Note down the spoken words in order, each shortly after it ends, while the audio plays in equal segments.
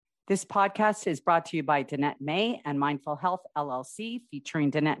This podcast is brought to you by Danette May and Mindful Health LLC,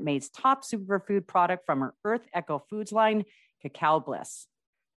 featuring Danette May's top superfood product from her Earth Echo Foods line, Cacao Bliss.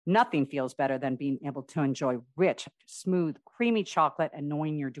 Nothing feels better than being able to enjoy rich, smooth, creamy chocolate and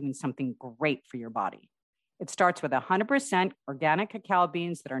knowing you're doing something great for your body. It starts with 100% organic cacao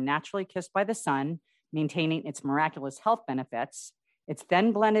beans that are naturally kissed by the sun, maintaining its miraculous health benefits. It's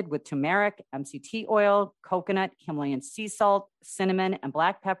then blended with turmeric, MCT oil, coconut, Himalayan sea salt, cinnamon, and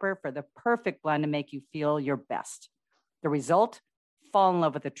black pepper for the perfect blend to make you feel your best. The result? Fall in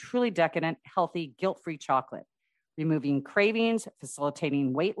love with a truly decadent, healthy, guilt-free chocolate, removing cravings,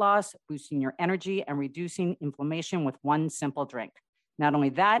 facilitating weight loss, boosting your energy, and reducing inflammation with one simple drink. Not only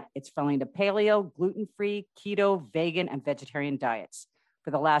that, it's friendly to paleo, gluten-free, keto, vegan, and vegetarian diets. For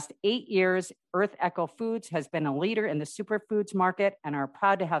the last 8 years, Earth Echo Foods has been a leader in the superfoods market and are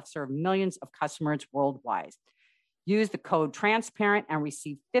proud to have served millions of customers worldwide. Use the code TRANSPARENT and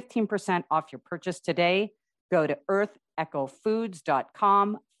receive 15% off your purchase today. Go to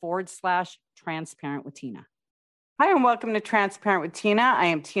earthechofoods.com/transparent with Tina. Hi, and welcome to Transparent with Tina. I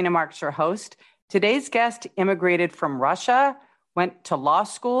am Tina Marks, your host. Today's guest immigrated from Russia, went to law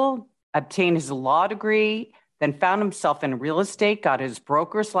school, obtained his law degree, then found himself in real estate, got his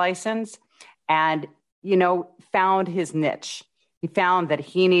broker's license, and, found his niche. He found that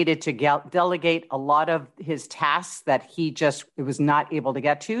he needed to delegate a lot of his tasks that he just was not able to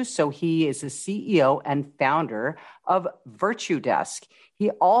get to. So he is the CEO and founder of Virtue Desk. He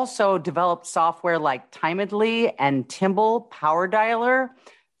also developed software like Timely and Timble Power Dialer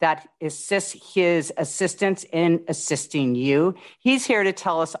that assists his assistants in assisting you. He's here to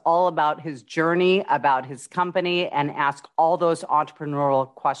tell us all about his journey, about his company, and ask all those entrepreneurial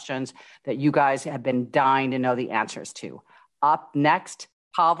questions that you guys have been dying to know the answers to. Up next,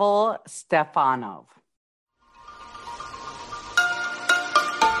 Pavel Stefanov.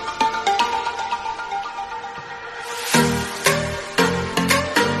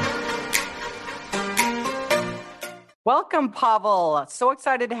 Welcome, Pavel. So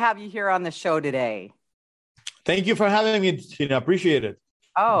excited to have you here on the show today. Thank you for having me, Tina. Appreciate it.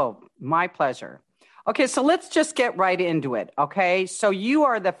 Oh, my pleasure. Okay, so let's just get right into it, okay? So you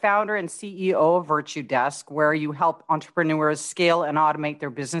are the founder and CEO of Virtue Desk, where you help entrepreneurs scale and automate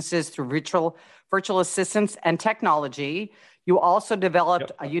their businesses through virtual assistants and technology. You also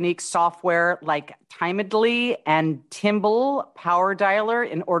developed a unique software like Timely and Timble Power Dialer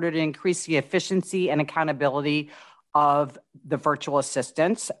in order to increase the efficiency and accountability of the virtual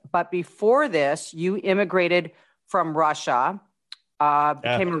assistants. But before this, you immigrated from Russia,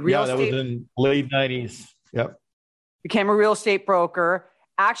 became a real estate. That was in late 90s. Yep. Became a real estate broker,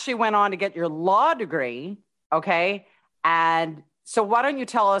 actually went on to get your law degree. Okay. And so why don't you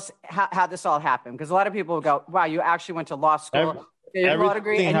tell us how this all happened? Because a lot of people will go, wow, you actually went to law school, get your law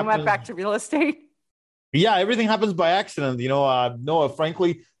degree, and you went back to real estate? Yeah, everything happens by accident. No,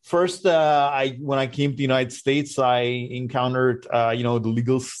 frankly, first, when I came to the United States, I encountered, the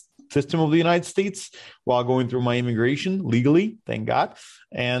legal system of the United States while going through my immigration legally, thank God.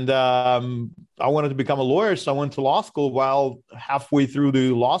 And I wanted to become a lawyer, so I went to law school. While halfway through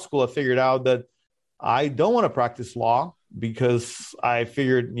the law school, I figured out that I don't want to practice law because I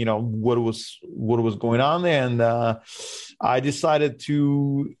figured, what was going on there. And I decided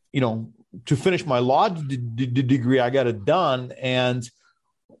to finish my law degree. I got it done. And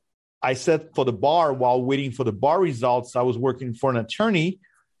I sat for the bar while waiting for the bar results. I was working for an attorney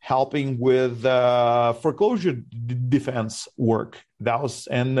helping with foreclosure defense work. That was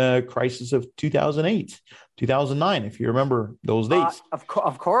in the crisis of 2008, 2009, if you remember those days. Of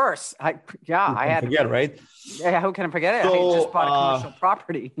course. I had forget, right? Yeah, how can I forget it? So, I just bought a commercial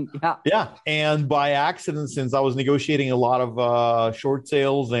property. Yeah. And by accident, since I was negotiating a lot of short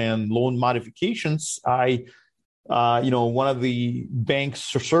sales and loan modifications, one of the bank's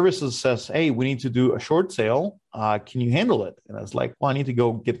services says, hey, we need to do a short sale. Can you handle it? And I was like, well, I need to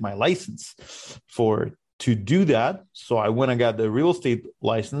go get my license to do that. So I went and got the real estate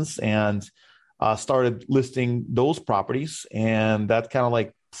license and started listing those properties. And that kind of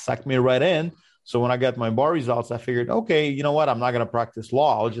like sucked me right in. So when I got my bar results, I figured, okay, you know what? I'm not going to practice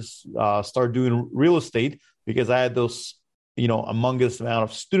law. I'll just start doing real estate because I had those, humongous amount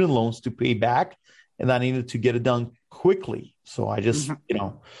of student loans to pay back. And I needed to get it done quickly. So I just,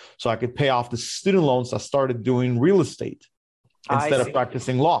 so I could pay off the student loans. I started doing real estate instead of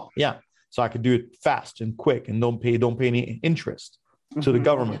practicing law. Yeah. So I could do it fast and quick and don't pay any interest to the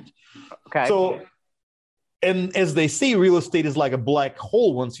government. Okay. So And as they say, real estate is like a black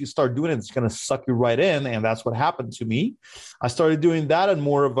hole. Once you start doing it, it's going to suck you right in. And that's what happened to me. I started doing that on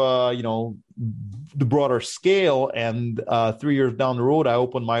more of a, the broader scale. And 3 years down the road, I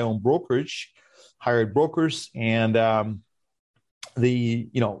opened my own brokerage, hired brokers. And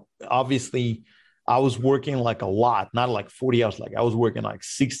obviously I was working like a lot, not like 40 hours. Like I was working like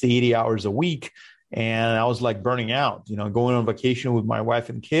 60, 80 hours a week. And I was like burning out, going on vacation with my wife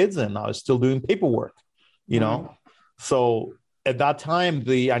and kids. And I was still doing paperwork. So at that time,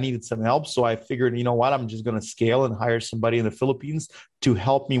 I needed some help. So I figured, I'm just going to scale and hire somebody in the Philippines to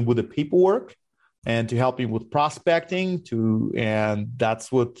help me with the paperwork and to help me with prospecting and that's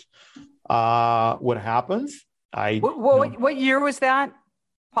what happens. What year was that,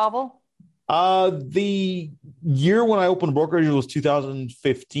 Pavel? The year when I opened brokerage was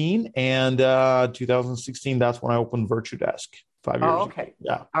 2015 and 2016. That's when I opened VirtueDesk. 5 years. Oh, okay. Ago.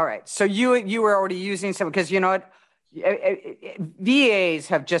 Yeah. All right. So you were already using some because VAs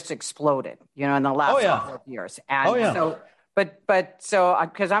have just exploded, in the last couple of years. And so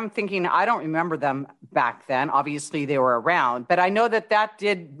because I'm thinking, I don't remember them back then. Obviously they were around, but I know that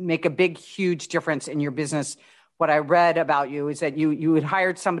did make a big, huge difference in your business. What I read about you is that you had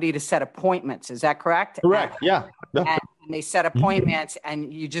hired somebody to set appointments. Is that correct? Correct. Yeah. And they set appointments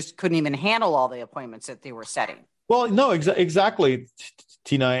and you just couldn't even handle all the appointments that they were setting. Well, no, exactly,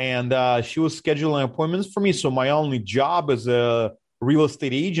 Tina. And she was scheduling appointments for me. So my only job as a real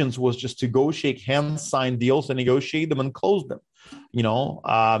estate agent was just to go shake hands, sign deals, and negotiate them and close them.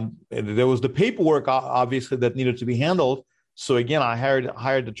 There was the paperwork, obviously, that needed to be handled. So again, I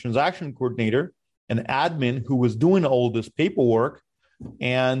hired the transaction coordinator, an admin who was doing all this paperwork.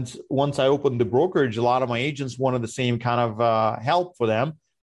 And once I opened the brokerage, a lot of my agents wanted the same kind of help for them.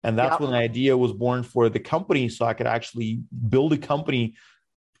 And that's when the idea was born for the company. So I could actually build a company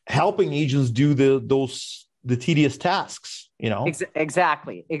helping agents do the tedious tasks,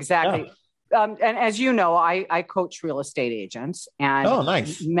 Exactly. Yeah. And as you know, I coach real estate agents and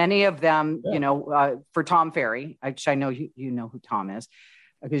nice. Many of them, for Tom Ferry, which I know you know who Tom is.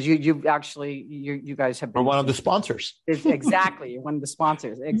 Because you guys have been one of the sponsors. Exactly. You're one of the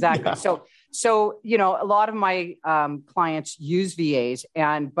sponsors. Exactly. Yeah. So, a lot of my clients use VAs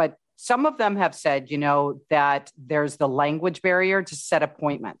but some of them have said, that there's the language barrier to set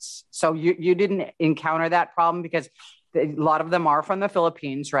appointments. So you didn't encounter that problem because a lot of them are from the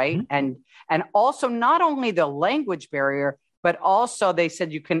Philippines, right? Mm-hmm. And also not only the language barrier, but also they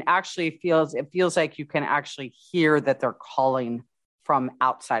said it feels like you can actually hear that they're calling from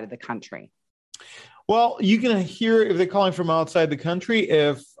outside of the country. Well, you can hear if they're calling from outside the country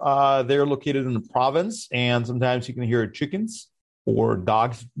if they're located in the province, and sometimes you can hear chickens or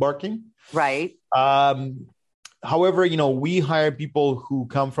dogs barking. Right. However, we hire people who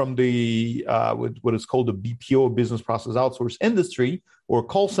come from the what is called the BPO, business process outsource industry, or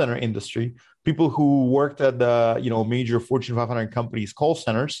call center industry. People who worked at the major Fortune 500 companies call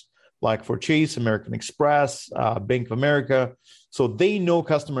centers, like for Chase, American Express, Bank of America. So they know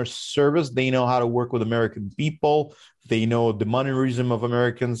customer service. They know how to work with American people. They know the mannerism of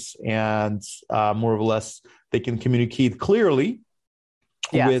Americans, and more or less they can communicate clearly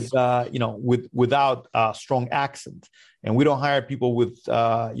without a strong accent. And we don't hire people with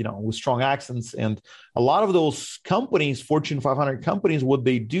strong accents. And a lot of those companies, Fortune 500 companies, what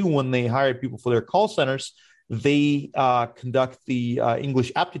they do when they hire people for their call centers, they conduct the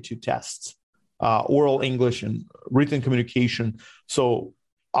English aptitude tests, oral English and written communication. So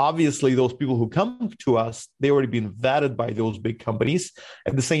obviously those people who come to us, they already been vetted by those big companies.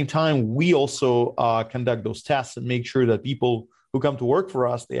 At the same time, we also conduct those tests and make sure that people who come to work for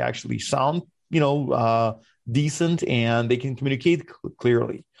us, they actually sound, decent and they can communicate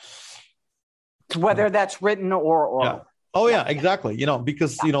clearly. Whether that's written or oral. Yeah. Oh, yeah, exactly.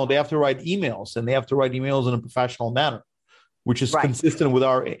 Because, they have to write emails, and they have to write emails in a professional manner, which is consistent with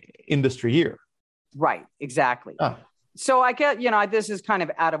our industry here. Right. Exactly. So I get, this is kind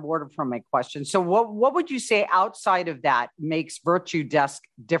of out of order from my question. So what would you say outside of that makes VirtueDesk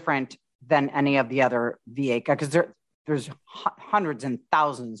different than any of the other VA? Because there's hundreds and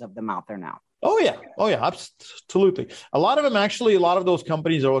thousands of them out there now. Oh, yeah, absolutely. A lot of those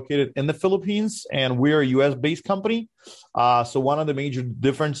companies are located in the Philippines, and we're a US-based company. So one of the major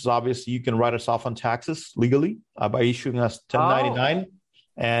differences, obviously, you can write us off on taxes legally by issuing us 1099,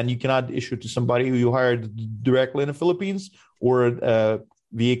 and you cannot issue to somebody who you hired directly in the Philippines or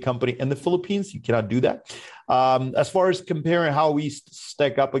VA company in the Philippines. You cannot do that. As far as comparing how we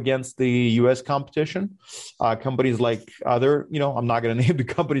stack up against the U.S. competition, companies like other, I'm not going to name the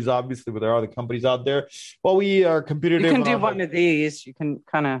companies, obviously, but there are other companies out there. Well, we are competitive. You can do one of these. You can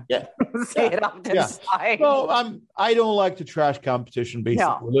kind of say it off to the side. Well, I don't like to trash competition, basically.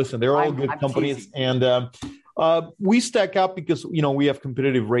 No, listen, they're all good companies. Teasing. And we stack up because, we have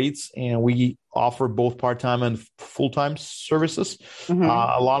competitive rates and we offer both part-time and full-time services. Mm-hmm.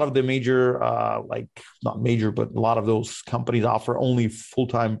 A lot of the major, not major, but a lot of those companies offer only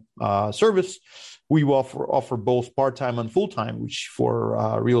full-time service. We offer both part-time and full-time, which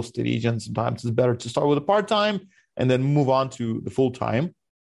for real estate agents, sometimes it's better to start with a part-time and then move on to the full-time.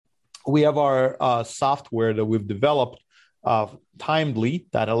 We have our software that we've developed, Timely,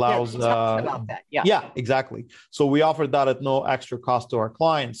 that allows about that. Yeah, exactly. So we offer that at no extra cost to our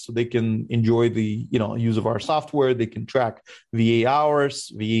clients, so they can enjoy the use of our software. They can track VA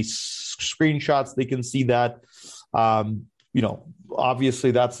hours, VA screenshots. They can see that.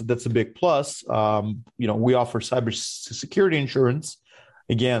 Obviously that's a big plus. We offer cybersecurity insurance.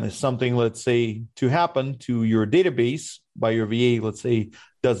 Again, if something, let's say, to happen to your database by your VA, let's say,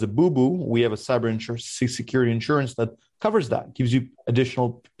 does a boo-boo, we have a security insurance that covers that, gives you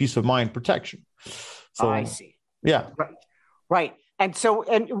additional peace of mind protection. So I see. Yeah. Right. And so,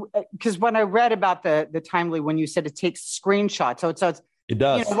 because when I read about the Timely, when you said it takes screenshots, so it's it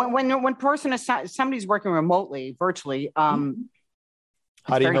does. When somebody's working remotely, virtually,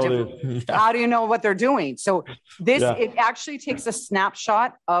 how do you know how do you know what they're doing? So it actually takes a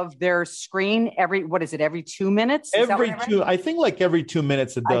snapshot of their screen every 2 minutes? I think like every 2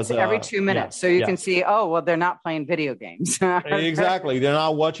 minutes it does. Every 2 minutes. So you can see, they're not playing video games. Exactly. They're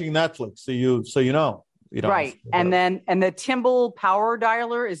not watching Netflix. So you know. Right. And the Timble Power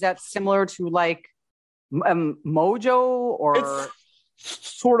Dialer, is that similar to like Mojo or?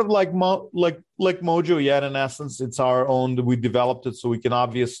 It's sort of like Mojo, yet in essence, it's our own. We developed it so we can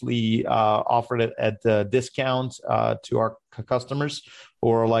obviously offer it at a discount to our customers,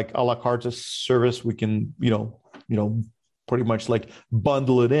 or like a la carte service. We can, pretty much like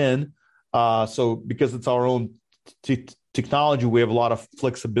bundle it in. So because it's our own technology, we have a lot of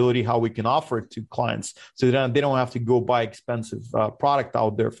flexibility how we can offer it to clients, so they don't have to go buy expensive product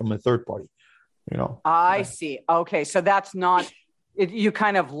out there from a third party. I see. Okay, so that's not. You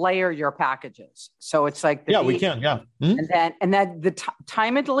kind of layer your packages, so it's like we can, mm-hmm. and then the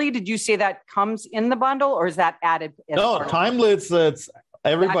Timely. Did you say that comes in the bundle, or is that added? No, Timely. It's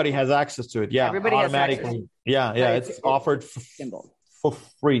everybody has access to it. Yeah, everybody automatically. Has access. Yeah. It's offered for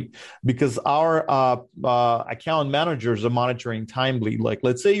free because our account managers are monitoring Timely. Like,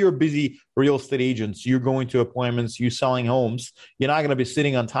 let's say you're a busy real estate agent, you're going to appointments, you're selling homes. You're not going to be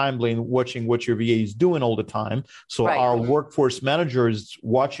sitting on Timely and watching what your VA is doing all the time. So our workforce manager is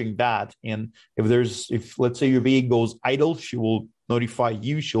watching that. And if let's say your VA goes idle, she will notify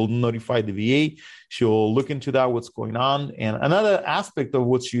you. She'll notify the VA. She'll look into that, what's going on. And another aspect of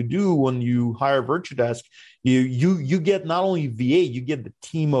what you do when you hire VirtuDesk, you get not only VA, you get the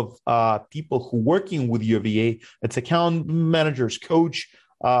team of people who working with your VA. It's account managers, coach,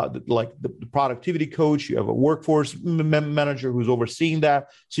 like the productivity coach. You have a workforce manager who's overseeing that.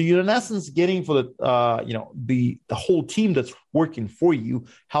 So you're in essence getting for the whole team that's working for you,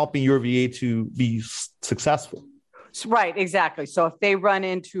 helping your VA to be successful. Right, exactly. So if they run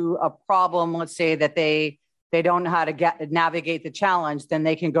into a problem, let's say that they don't know how to navigate the challenge, then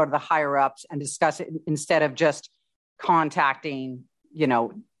they can go to the higher ups and discuss it instead of just contacting,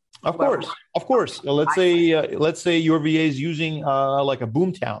 Of course. Let's say your VA is using like a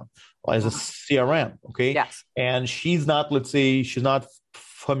Boomtown as a CRM, okay? Yes. And she's not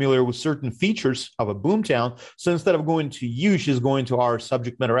familiar with certain features of a Boomtown. So instead of going to you, she's going to our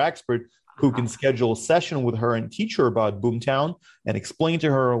subject matter expert, who can schedule a session with her and teach her about Boomtown and explain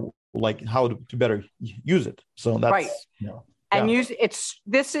to her like how to better use it. So that's right. And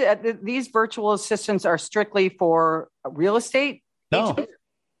these virtual assistants are strictly for real estate.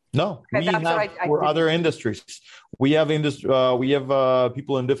 No, we have for other industries. We have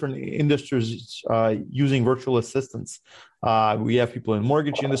people in different industries using virtual assistants. We have people in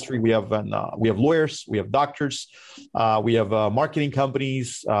mortgage industry. We have lawyers. We have doctors. We have marketing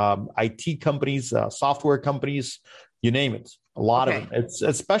companies, IT companies, software companies. You name it. A lot of them. It's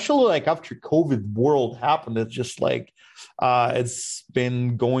especially like after COVID world happened. It's just like it's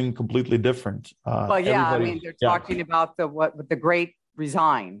been going completely different. They're talking about the great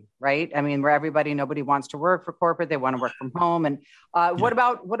resign, right? I mean, where nobody wants to work for corporate, they want to work from home. And what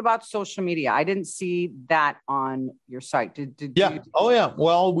about social media? I didn't see that on your site. Did you? Oh yeah.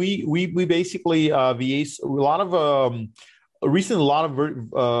 Well, we basically VAs, a lot of recently, a lot of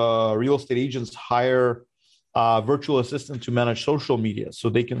real estate agents hire virtual assistant to manage social media. So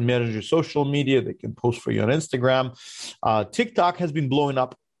they can manage your social media. They can post for you on Instagram. TikTok has been blowing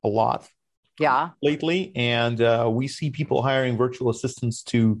up a lot lately. And we see people hiring virtual assistants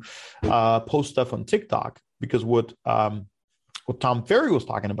to post stuff on TikTok because what Tom Ferry was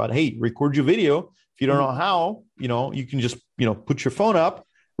talking about, hey, record your video. If you don't know how, you can just, put your phone up,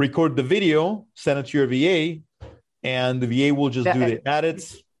 record the video, send it to your VA, and the VA will just do the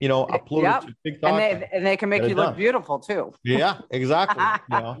edits, upload it to TikTok. And they can make you look beautiful too. Yeah, exactly.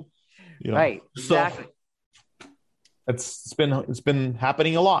 Right. Exactly. So it's been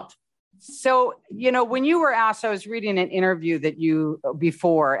happening a lot. So, when you were asked, I was reading an interview that you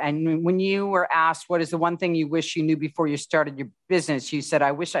before, and when you were asked, what is the one thing you wish you knew before you started your business? You said,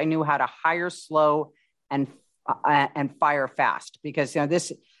 I wish I knew how to hire slow and fire fast, because,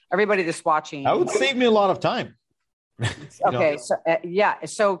 everybody that's watching. That would save me a lot of time. Okay. So,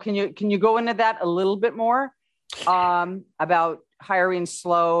 So can you go into that a little bit more about hiring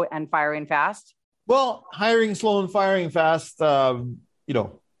slow and firing fast? Well, hiring slow and firing fast,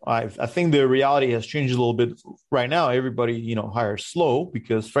 I think the reality has changed a little bit right now. Everybody, hires slow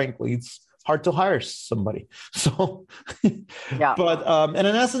because frankly, it's hard to hire somebody. So, but, and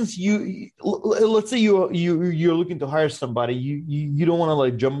in essence, let's say you're looking to hire somebody, you don't want to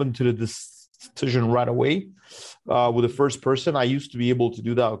like jump into the decision right away with the first person. I used to be able to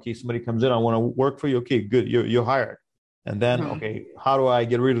do that. Okay, somebody comes in, I want to work for you. Okay, good. You're hired. And then, okay, how do I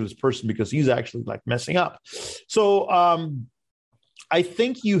get rid of this person because he's actually like messing up? So, I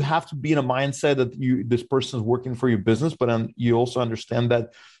think you have to be in a mindset that this person is working for your business, but you also understand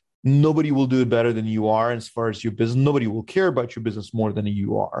that nobody will do it better than you are as far as your business. Nobody will care about your business more than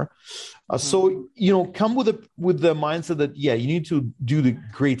you are. So, come with the mindset that, you need to do the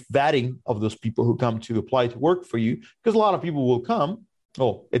great vetting of those people who come to apply to work for you, because a lot of people will come.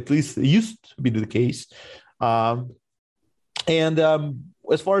 Oh, at least it used to be the case.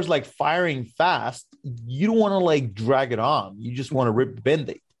 As far as like firing fast, you don't want to like drag it on. You just want to rip the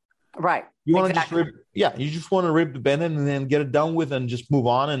Band-Aid. Right. You want to you just want to rip the Band-Aid and then get it done with and just move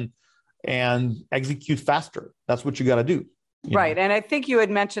on and execute faster. That's what you got to do. Right. And I think you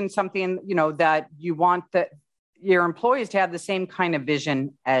had mentioned something, that you want your employees to have the same kind of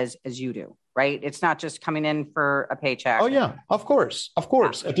vision as you do. Right. It's not just coming in for a paycheck. Oh, yeah, of course.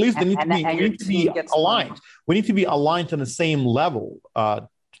 At least they need to be aligned. We need to be aligned on the same level,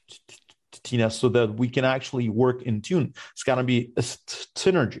 Tina, so that we can actually work in tune. It's got to be a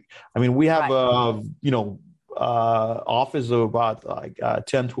synergy. I mean, we have office of about like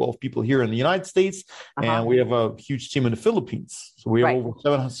 10, 12 people here in the United States, and we have a huge team in the Philippines. So we have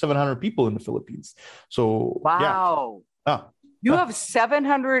over 700 people in the Philippines. So wow, you have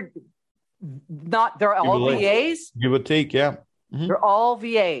 700. They're all VAs. Give or take, yeah. Mm-hmm. They're all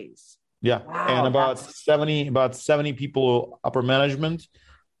VAs. Yeah, wow, and about 70 people upper management,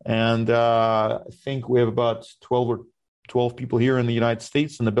 and I think we have about 12 people here in the United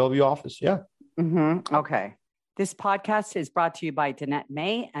States in the Bellevue office. Yeah. Mm-hmm. Okay. This podcast is brought to you by Danette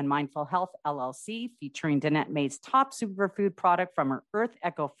May and Mindful Health LLC, featuring Danette May's top superfood product from her Earth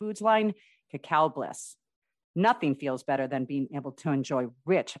Echo Foods line, Cacao Bliss. Nothing feels better than being able to enjoy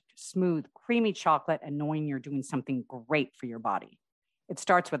rich, smooth, creamy chocolate and knowing you're doing something great for your body. It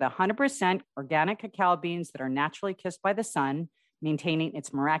starts with 100% organic cacao beans that are naturally kissed by the sun, maintaining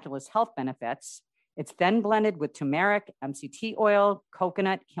its miraculous health benefits. It's then blended with turmeric, MCT oil,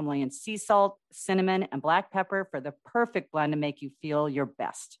 coconut, Himalayan sea salt, cinnamon, and black pepper for the perfect blend to make you feel your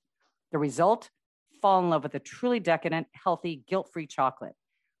best. The result? Fall in love with a truly decadent, healthy, guilt-free chocolate,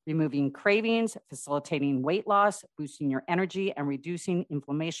 removing cravings, facilitating weight loss, boosting your energy, and reducing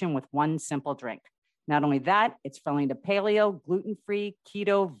inflammation with one simple drink. Not only that, it's friendly to paleo, gluten-free,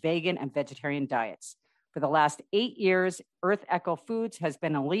 keto, vegan, and vegetarian diets. For the last 8 years, Earth Echo Foods has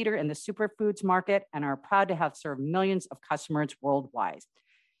been a leader in the superfoods market and are proud to have served millions of customers worldwide.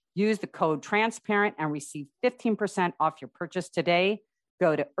 Use the code TRANSPARENT and receive 15% off your purchase today.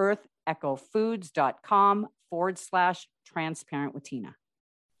 Go to earthechofoods.com/transparent with Tina.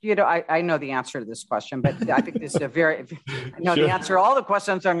 I know the answer to this question, but I think this is I know the answer to all the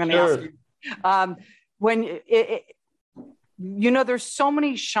questions I'm going to ask you. There's so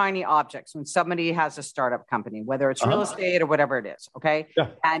many shiny objects when somebody has a startup company, whether it's real estate or whatever it is. Okay. Yeah.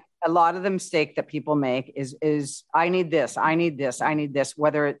 And a lot of the mistake that people make is I need this,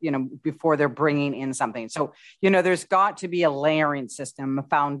 whether, before they're bringing in something. So, there's got to be a layering system, a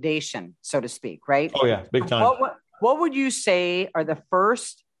foundation, so to speak. Right. Oh yeah. Big time. What would you say are the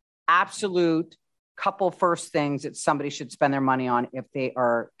first absolute first things that somebody should spend their money on if they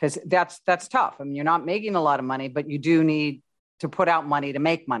are, because that's tough. I mean, you're not making a lot of money, but you do need to put out money to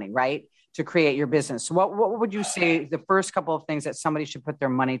make money, right? To create your business. So what would you say the first couple of things that somebody should put their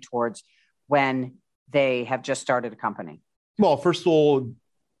money towards when they have just started a company? Well, first of all,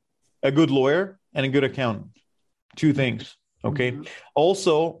 a good lawyer and a good accountant. Two things. Okay. Mm-hmm.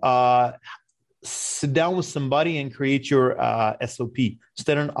 Also, sit down with somebody and create your SOP,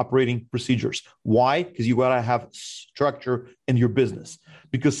 standard operating procedures. Why? Because you got to have structure in your business.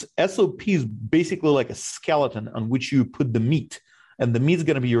 Because SOP is basically like a skeleton on which you put the meat, and the meat is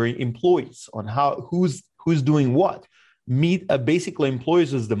going to be your employees on how who's doing what. Meat, basically,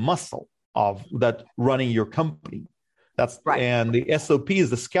 employees is the muscle of that running your company. That's right. And the SOP is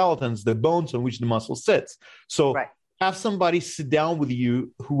the skeletons, the bones on which the muscle sits. So have somebody sit down with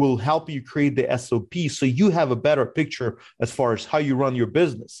you who will help you create the SOP so you have a better picture as far as how you run your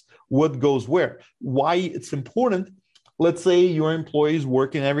business, what goes where, why it's important. Let's say your employees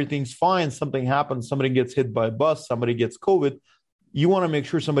working, everything's fine. Something happens, somebody gets hit by a bus, somebody gets COVID. You want to make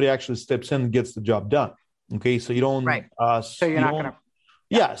sure somebody actually steps in and gets the job done. Okay, so you don't. So you're not going to.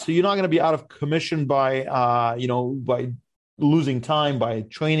 Yeah, so you're not going to be out of commission by, by losing time by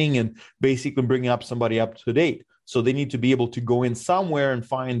training and basically bringing up somebody up to date. So they need to be able to go in somewhere and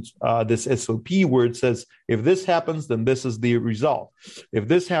find this SOP where it says, if this happens, then this is the result. If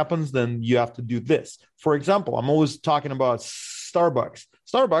this happens, then you have to do this. For example, I'm always talking about Starbucks.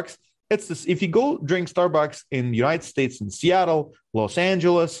 Starbucks, it's this. If you go drink Starbucks in the United States, in Seattle, Los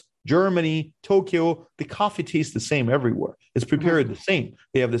Angeles, Germany, Tokyo, the coffee tastes the same everywhere. It's prepared the same.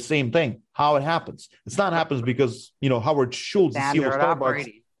 They have the same thing. How it happens? It's not happens because, Howard Schultz, the CEO of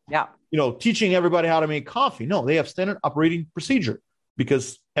Starbucks, teaching everybody how to make coffee. No, they have standard operating procedure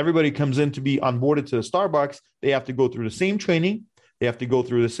because everybody comes in to be onboarded to the Starbucks. They have to go through the same training. They have to go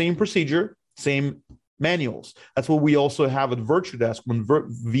through the same procedure, same manuals. That's what we also have at VirtuDesk. When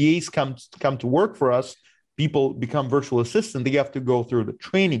VAs come to work for us, people become virtual assistants. They have to go through the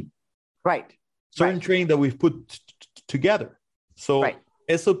training. Right. Certain training that we've put together. So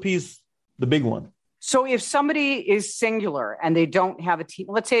SOP is the big one. So if somebody is singular and they don't have a team,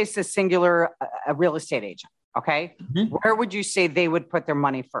 let's say it's a singular a real estate agent, okay? Mm-hmm. Where would you say they would put their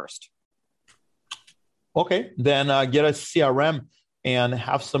money first? Okay, then get a CRM and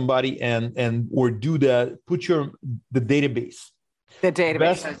have somebody put the database. The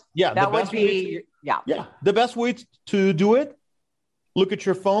database. That would be. The best way to do it, look at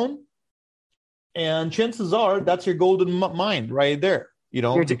your phone, and chances are that's your golden mine right there,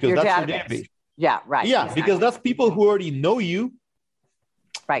 because that's your database. Yeah, right. Yeah, exactly. Because that's people who already know you.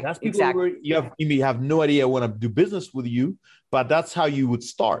 Right, that's people who you have no idea want to do business with you, but that's how you would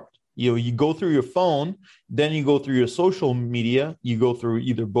start. You go through your phone, then you go through your social media, you go through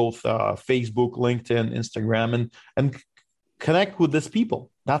either both Facebook, LinkedIn, Instagram, and connect with these people.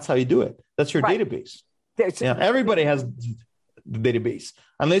 That's how you do it. That's your database. Everybody has the database.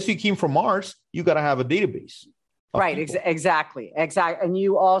 Unless you came from Mars, you got to have a database. Right. Exactly. And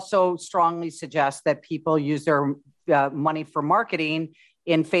you also strongly suggest that people use their money for marketing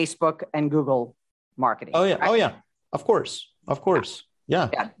in Facebook and Google marketing. Oh, yeah. Correct? Oh, yeah. Of course.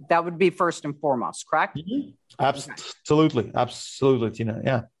 Yeah. That would be first and foremost, correct? Mm-hmm. Absolutely, Tina.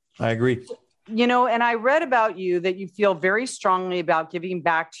 Yeah, I agree. And I read about you that you feel very strongly about giving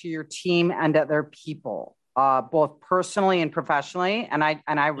back to your team and other people, both personally and professionally. And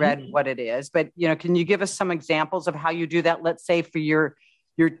I read what it is, but can you give us some examples of how you do that? Let's say for your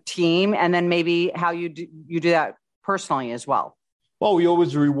team, and then maybe how you do that personally as well. Well, we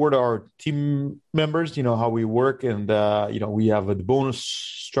always reward our team members, how we work. And, we have the bonus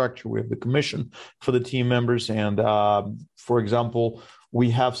structure. We have the commission for the team members. And, for example, we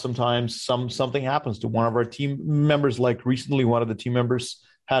have sometimes something happens to one of our team members. Like recently, one of the team members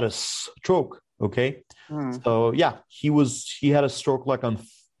had a stroke. Okay. So he had a stroke like on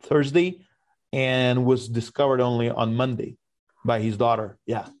Thursday and was discovered only on Monday by his daughter.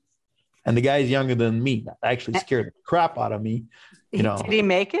 Yeah. And the guy is younger than me. That actually scared the crap out of me. Did he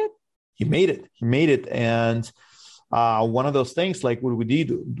make it? He made it. And one of those things, like what we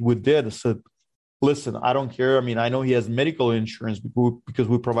did is said, listen, I don't care. I mean, I know he has medical insurance because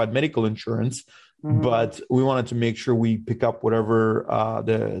we provide medical insurance, but we wanted to make sure we pick up whatever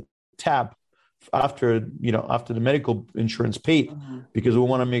the tab after the medical insurance paid, because we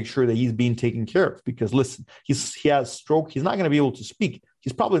want to make sure that he's being taken care of. Because listen, he has stroke. He's not going to be able to speak.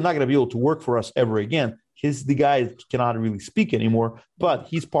 He's probably not going to be able to work for us ever again. The guy cannot really speak anymore, but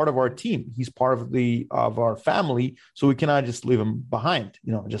he's part of our team. He's part of our family. So we cannot just leave him behind,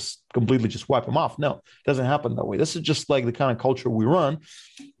 just completely just wipe him off. No, it doesn't happen that way. This is just like the kind of culture we run,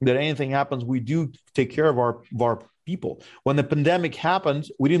 that anything happens, we do take care of our people. When the pandemic happened,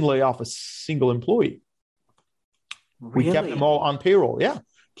 we didn't lay off a single employee. We kept them all on payroll. Yeah,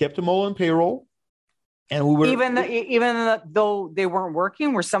 kept them all on payroll. And we were even though they weren't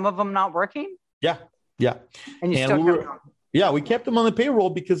working, were some of them not working? Yeah. And you still kept them. Yeah, we kept them on the payroll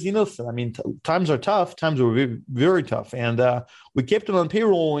because, I mean, times are tough. Times were very, very tough. And we kept them on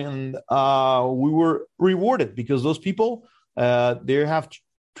payroll, and we were rewarded because those people, they have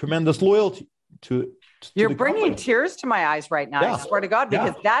tremendous loyalty to You're the bringing company. tears to my eyes right now. Yeah. I swear to God,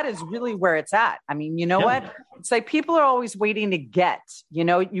 because that is really where it's at. I mean, you know what? It's like people are always waiting to get,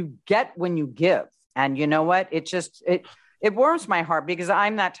 you get when you give. And you know what? It warms my heart because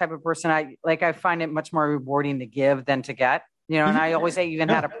I'm that type of person. I find it much more rewarding to give than to get, and I always say even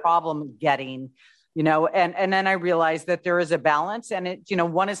had a problem getting, and then I realized that there is a balance, and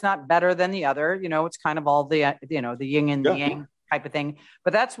one is not better than the other. It's kind of all the, the yin and the yang type of thing,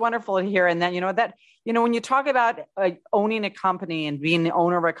 but that's wonderful to hear. And then, when you talk about owning a company and being the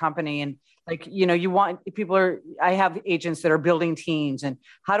owner of a company, and I have agents that are building teams, and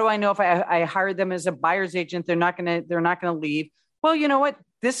how do I know if I hired them as a buyer's agent, they're not going to leave? Well, you know what?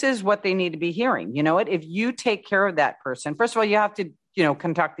 This is what they need to be hearing. You know what? If you take care of that person, first of all, you have to,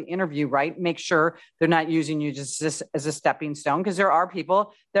 conduct the interview, right? Make sure they're not using you just as a stepping stone, because there are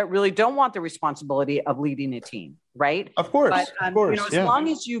people that really don't want the responsibility of leading a team, right? Of course, but, as long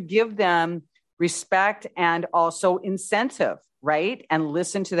as you give them respect and also incentive, right? And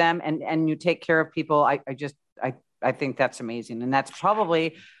listen to them, and you take care of people. I think that's amazing. And that's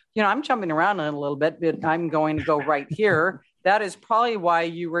probably, I'm jumping around a little bit, but I'm going to go right here. That is probably why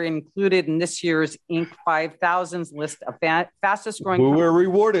you were included in this year's Inc. 5000's list of fastest growing companies. We were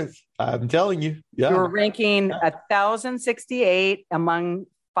rewarded. I'm telling you. Yeah. You were ranking 1,068 among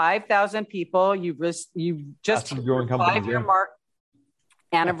 5,000 people. You just hit your 5-year mark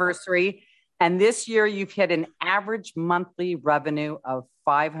anniversary. And this year you've hit an average monthly revenue of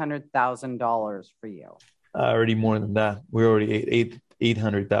 $500,000 for you. Already more than that. We're already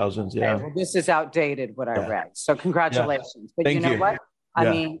 800,000. Yeah. Okay, well, this is outdated what I read. So congratulations. But Thank you. What? I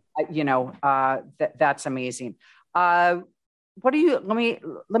mean, that's amazing. Let me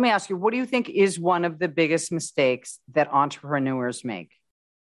ask you, what do you think is one of the biggest mistakes that entrepreneurs make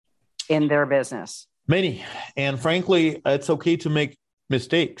in their business? Many. And frankly, it's okay to make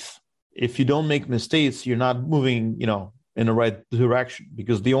mistakes. If you don't make mistakes, you're not moving, in the right direction,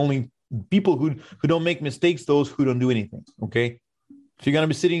 because the only people who don't make mistakes, those who don't do anything. Okay. If you're going to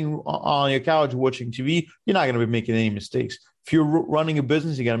be sitting on your couch watching TV, you're not going to be making any mistakes. If you're running a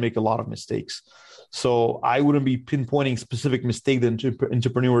business, you're going to make a lot of mistakes. So I wouldn't be pinpointing specific mistake that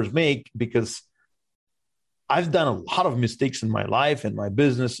entrepreneurs make, because I've done a lot of mistakes in my life and my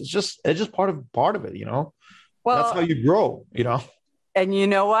business. It's just part of it, Well, that's how you grow, And you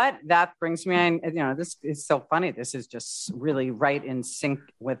know what? That brings me in, this is so funny. This is just really right in sync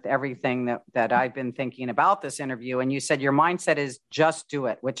with everything that I've been thinking about this interview. And you said your mindset is just do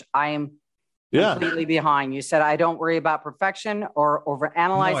it, which I am completely behind. You said, I don't worry about perfection or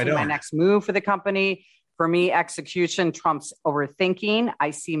overanalyzing my next move for the company. For me, execution trumps overthinking.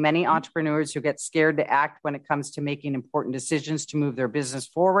 I see many entrepreneurs who get scared to act when it comes to making important decisions to move their business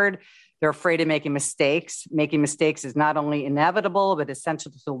forward. They're afraid of making mistakes. Making mistakes is not only inevitable, but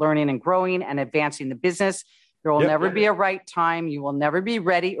essential to learning and growing and advancing the business. There will never be a right time. You will never be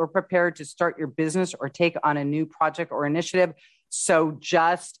ready or prepared to start your business or take on a new project or initiative. So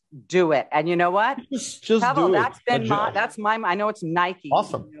just do it. And you know what? Just do it. That's my, I know it's Nike.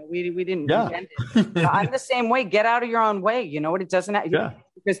 Awesome. We didn't invent it. I'm the same way. Get out of your own way. You know what? It doesn't,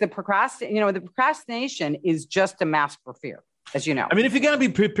 because the procrastination is just a mask for fear. As you know, I mean, if you're going to be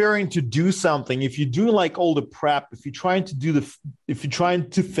preparing to do something, if you do like all the prep, if you're trying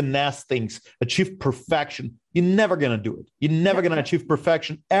to finesse things, achieve perfection, you're never going to do it. You're never going to achieve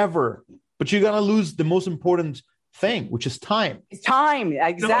perfection ever, but you're going to lose the most important thing, which is time. It's time.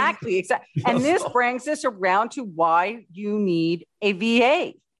 Exactly. And this brings us around to why you need a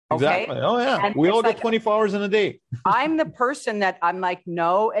VA. Okay? Exactly. Oh yeah. And we all get 24 hours in a day. I'm the person that I'm like,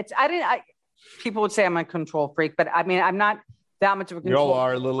 no, people would say I'm a control freak, but I mean, I'm not that much of a control. You all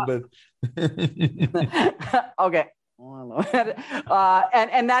are a little bit. Okay.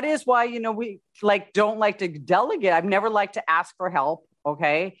 And that is why, we don't like to delegate. I've never liked to ask for help.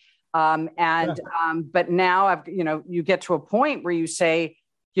 Okay. But now you get to a point where you say,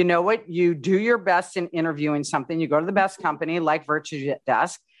 you know what, you do your best in interviewing something. You go to the best company like Virtue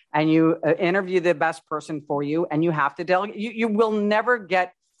Desk, and you interview the best person for you, and you have to delegate. You will never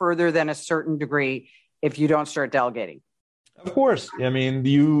get further than a certain degree if you don't start delegating. Of course. I mean,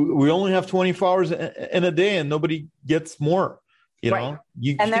 we only have 24 hours in a day, and nobody gets more. You know,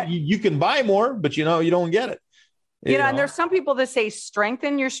 you can buy more, but you don't get it. And there's some people that say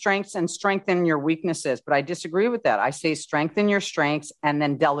strengthen your strengths and strengthen your weaknesses, but I disagree with that. I say strengthen your strengths and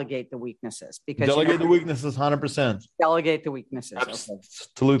then delegate the weaknesses, because delegate the weaknesses 100%. Delegate the weaknesses.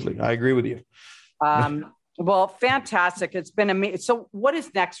 Absolutely. I agree with you. Well, fantastic. It's been amazing. So what is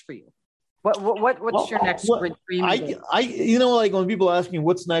next for you? What's your next dream? Like when people ask me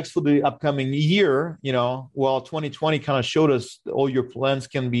what's next for the upcoming year, 2020 kind of showed us all your plans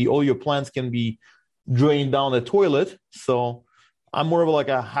can be drained down the toilet. So I'm more of like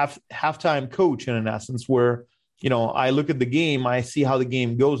a halftime coach in essence, where, I look at the game, I see how the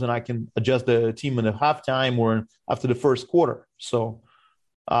game goes, and I can adjust the team in the halftime or after the first quarter. So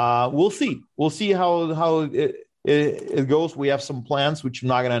we'll see. We'll see how it goes. We have some plans, which I'm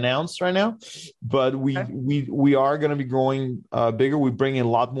not going to announce right now, but we are going to be growing bigger. We bring in a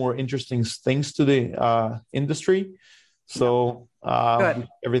lot more interesting things to the industry. So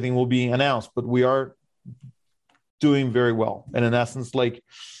everything will be announced, but we are doing very well. And in essence, like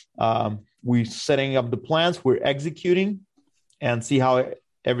we're setting up the plans, we're executing, and see how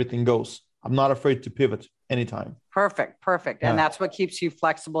everything goes. I'm not afraid to pivot anytime. Perfect. Yeah. And that's what keeps you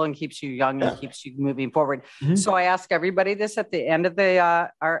flexible and keeps you young and keeps you moving forward. Mm-hmm. So I ask everybody this at the end of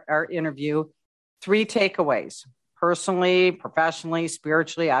our interview: 3 takeaways, personally, professionally,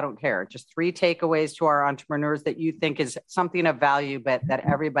 spiritually, I don't care. Just 3 takeaways to our entrepreneurs that you think is something of value, but that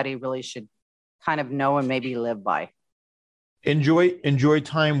everybody really should kind of know and maybe live by. Enjoy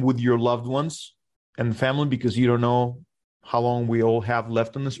time with your loved ones and family, because you don't know how long we all have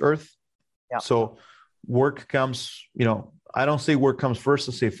left on this earth. Yeah. So work comes, I don't say work comes first,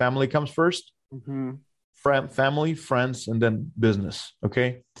 I say family comes first. Mm-hmm. Family, friends, and then business.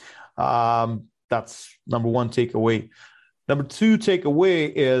 Okay. That's number 1 takeaway. Number 2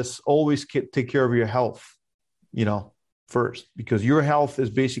 takeaway is always take care of your health, first, because your health is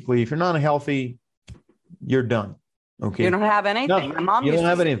basically, if you're not healthy, you're done. Okay. You don't have anything. My mom you don't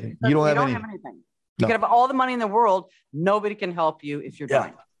have anything. You don't have anything. You can have all the money in the world. Nobody can help you if you're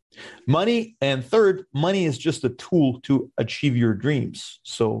dying. Money. And third, money is just a tool to achieve your dreams.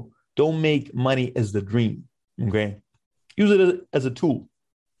 So don't make money as the dream. Okay. Use it as a tool.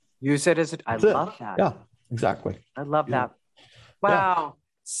 I love that. Yeah, exactly. I love that. Wow.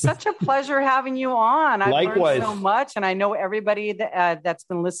 Such a pleasure having you on. I've learned so much. And I know everybody that's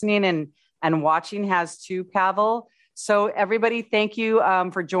been listening and watching has too, Pavel. So everybody, thank you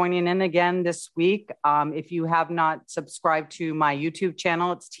for joining in again this week. If you have not subscribed to my YouTube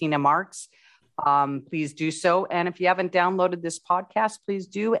channel, it's Tina Marks. Please do so. And if you haven't downloaded this podcast, please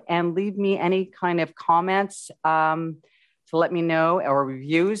do. And leave me any kind of comments to let me know, or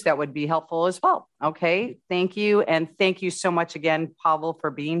reviews that would be helpful as well. Okay. Thank you. And thank you so much again, Pavel, for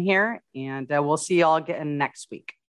being here. And we'll see you all again next week.